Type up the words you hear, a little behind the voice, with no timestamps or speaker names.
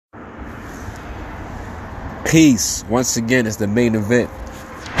Peace. Once again, it's the main event.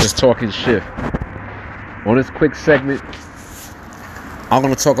 Just talking shit. On this quick segment, I'm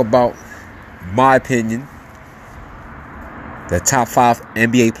going to talk about my opinion, the top 5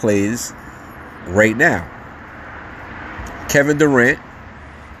 NBA players right now. Kevin Durant,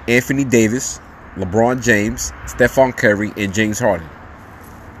 Anthony Davis, LeBron James, Stephen Curry, and James Harden.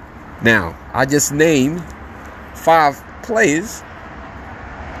 Now, I just named 5 players.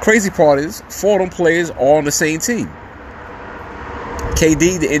 Crazy part is, 4 of them players are on the same team.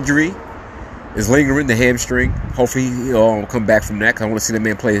 KD, the injury is lingering, the hamstring. Hopefully he'll come back from that, because I want to see the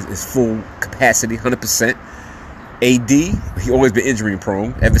man play his full capacity, 100%. AD, he always been injury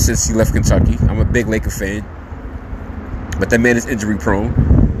prone ever since he left Kentucky. I'm a big Laker fan, but that man is injury prone.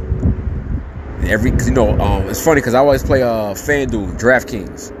 It's funny because I always play FanDuel,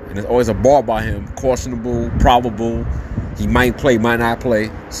 DraftKings, and there's always a bar by him, questionable, probable. He might play, might not play.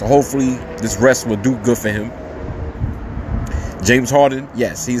 So hopefully this rest will do good for him. James Harden,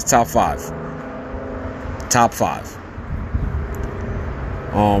 yes, he's top 5. Top 5.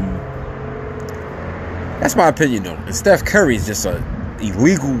 That's my opinion, though. And Steph Curry is just an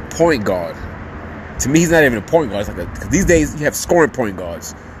illegal point guard. To me, he's not even a point guard. It's like cause these days you have scoring point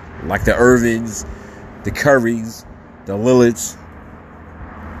guards, like the Irvings, the Currys, the Lillards,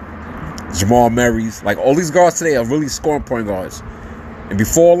 Jamal Murray's. Like, all these guards today are really scoring point guards. And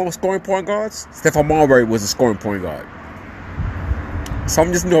before all those scoring point guards, Stephon Marbury was a scoring point guard. So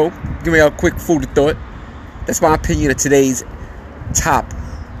I'm just, give me a quick food for thought. That's my opinion of today's top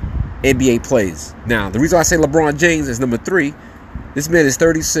NBA players. Now, the reason I say LeBron James is number 3, this man is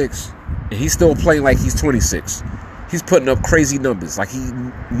 36, and he's still playing like he's 26. He's putting up crazy numbers. Like, he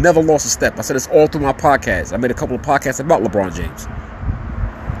never lost a step. I said this all through my podcast. I made a couple of podcasts about LeBron James.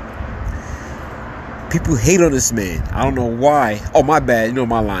 People hate on this man. I don't know why. Oh, my bad. You know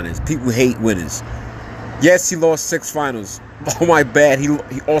my line is. People hate winners. Yes, he lost 6 finals. Oh, my bad. He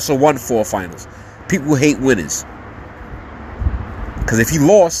also won 4 finals. People hate winners. Because if he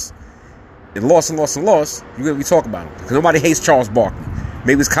lost, you're going to be talking about him. Because nobody hates Charles Barkley.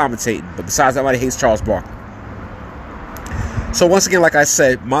 Maybe he's commentating. But besides, nobody hates Charles Barkley. So once again, like I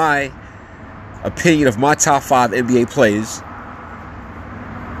said, my opinion of my top 5 NBA players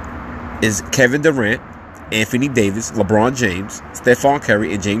is Kevin Durant, Anthony Davis, LeBron James, Stephen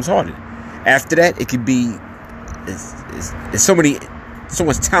Curry, and James Harden. After that, it could be it's so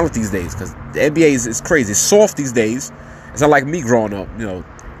much talent these days, because the NBA is crazy. It's soft these days. It's not like me growing up,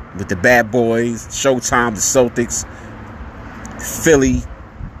 with the bad boys, Showtime, the Celtics, Philly,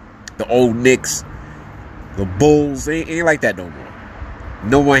 the old Knicks, the Bulls. Ain't like that no more.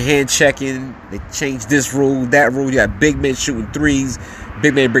 No more hand checking. They changed this rule, that rule. You got big men shooting threes,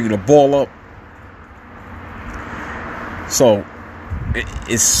 big men bringing the ball up. So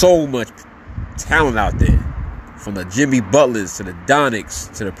it's so much talent out there, from the Jimmy Butlers to the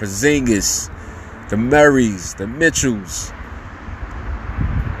Donics to the Porzingis, the Murrays, the Mitchells.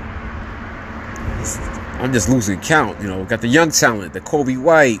 I'm just losing count. Got the young talent, the Kobe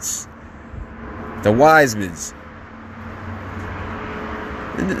Whites, the Wisemans.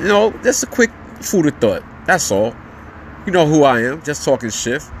 And, just a quick food of thought. That's all. You know who I am. Just talking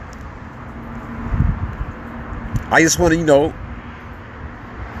shit. I just want to,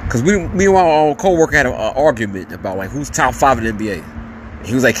 because me and our co-worker had an argument about, like, who's top 5 in the NBA.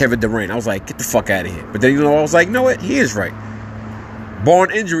 He was like Kevin Durant. I was like, get the fuck out of here. But then, I was like, you know what? He is right.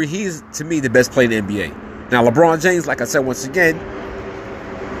 Barring injury, he is, to me, the best player in the NBA. Now, LeBron James, like I said once again,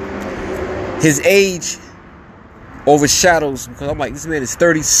 his age overshadows, because I'm like, this man is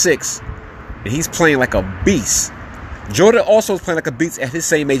 36, and he's playing like a beast. Jordan also is playing like a beast at his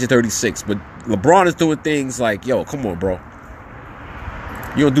same age of 36, but LeBron is doing things like, yo, come on, bro.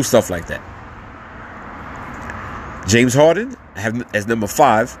 You don't do stuff like that. James Harden, I have as number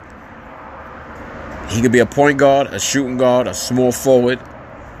 5. He could be a point guard, a shooting guard, a small forward.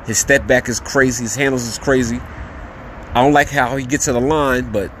 His step back is crazy. His handles is crazy. I don't like how he gets to the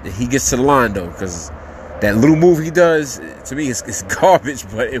line, but he gets to the line, though, because that little move he does, to me, it's garbage,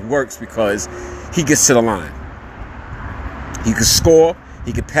 but it works because he gets to the line. He can score.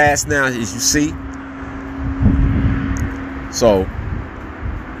 He can pass now, as you see. So,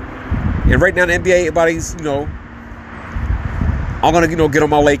 and right now in the NBA, everybody's, I'm going to, get on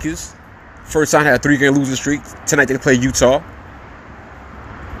my Lakers. First time I had a 3-game losing streak. Tonight they play Utah.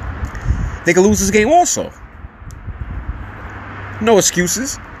 They can lose this game also. No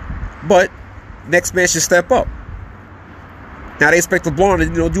excuses. But next man should step up. Now they expect LeBron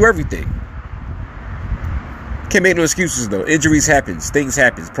to, do everything. Can't make no excuses, though. Injuries happens. Things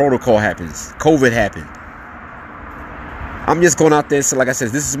happens. Protocol happens. COVID happened. I'm just going out there and say, like I said,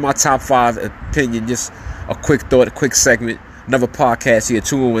 this is my top 5 opinion, just a quick thought, a quick segment, another podcast here,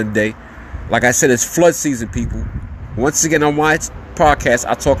 2-in-1 day. Like I said, it's flood season, people. Once again, on my podcast,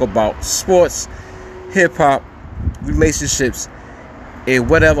 I talk about sports, hip-hop, relationships, and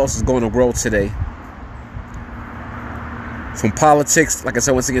whatever else is going on the world today. From politics, like I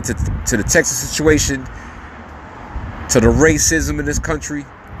said, once again, to the Texas situation, to the racism in this country,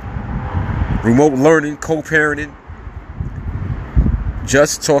 remote learning, co-parenting,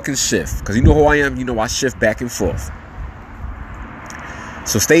 just talking shift. Because you know who I am, you know I shift back and forth.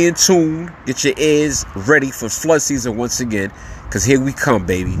 So stay in tune, get your ears ready for flood season once again, because here we come,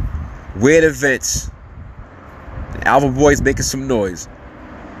 baby. Weird events. The Alva Boys making some noise.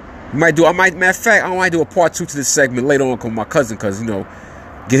 Matter of fact, I might do a part 2 to this segment later on with my cousin, because,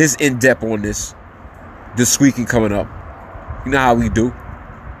 get his in-depth on this weekend coming up. You know how we do.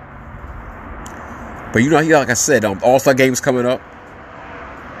 But like I said, All-Star games coming up.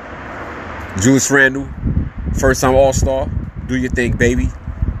 Julius Randle, first time All-Star. Do your thing, baby.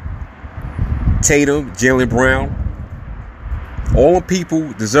 Tatum, Jaylen Brown. All the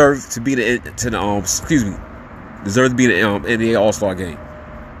people deserve to be deserve to be in the NBA All-Star game.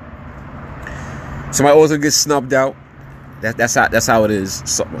 Somebody always gonna get snubbed out. That's how it is.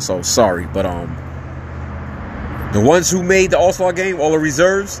 So sorry, but the ones who made the All-Star game, all the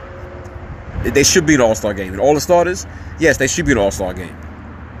reserves, they should be in the All-Star game. And all the starters, yes, they should be in the All-Star game.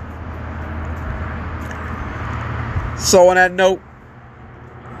 So on that note,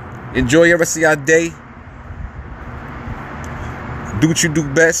 enjoy your rest of your day. Do what you do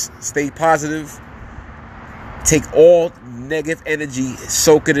best. Stay positive. Take all negative energy,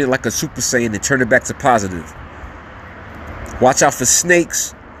 soak it in like a Super Saiyan, and turn it back to positive. Watch out for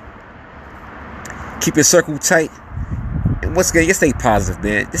snakes. Keep your circle tight. And once again, you stay positive,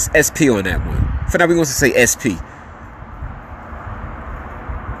 man. This SP on that one. For now, we're going to say SP.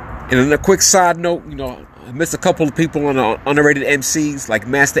 And on a quick side note, I missed a couple of people on the underrated MCs like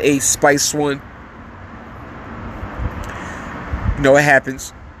Master Ace, Spice One. It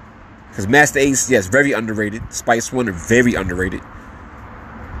happens. Because Master Ace, yes, very underrated. Spice One, very underrated.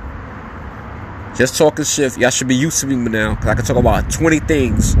 Just talking shit. Y'all should be used to me now, because I can talk about 20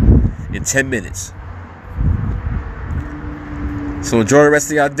 things in 10 minutes. So enjoy the rest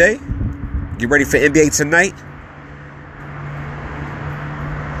of y'all day. Get ready for NBA tonight.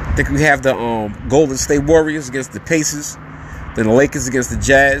 I think we have the Golden State Warriors against the Pacers. Then the Lakers against the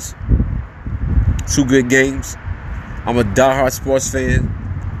Jazz. 2 good games. I'm a diehard sports fan.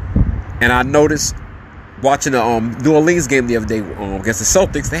 And I noticed watching the New Orleans game the other day against the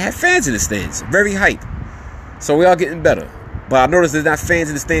Celtics, they had fans in the stands. Very hype. So we are getting better. But I noticed there's not fans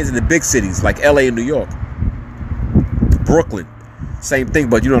in the stands in the big cities like LA and New York. Brooklyn. Same thing,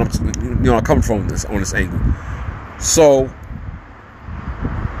 but I'm coming from on this angle. So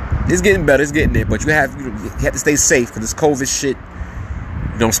it's getting better, it's getting there, but you have to stay safe, because this COVID shit,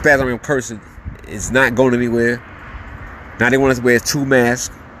 spasm, I'm cursing, it's not going anywhere. Now they want us to wear 2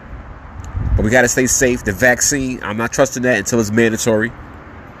 masks, but we got to stay safe. The vaccine, I'm not trusting that until it's mandatory.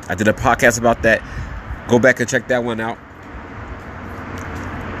 I did a podcast about that. Go back and check that one out.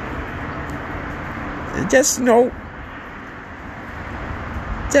 And just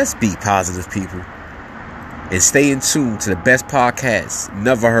be positive, people. And stay in tune to the best podcasts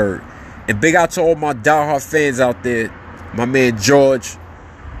never heard. And big out to all my diehard fans out there. My man George,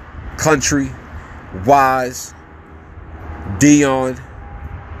 Country, Wise, Dion,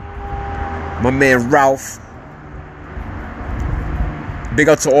 my man Ralph. Big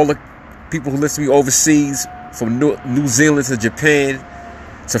out to all the people who listen to me overseas, from New Zealand to Japan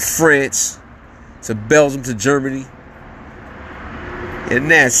to France to Belgium to Germany. And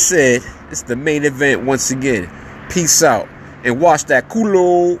that said, it's the main event once again. Peace out. And watch that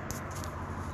culo.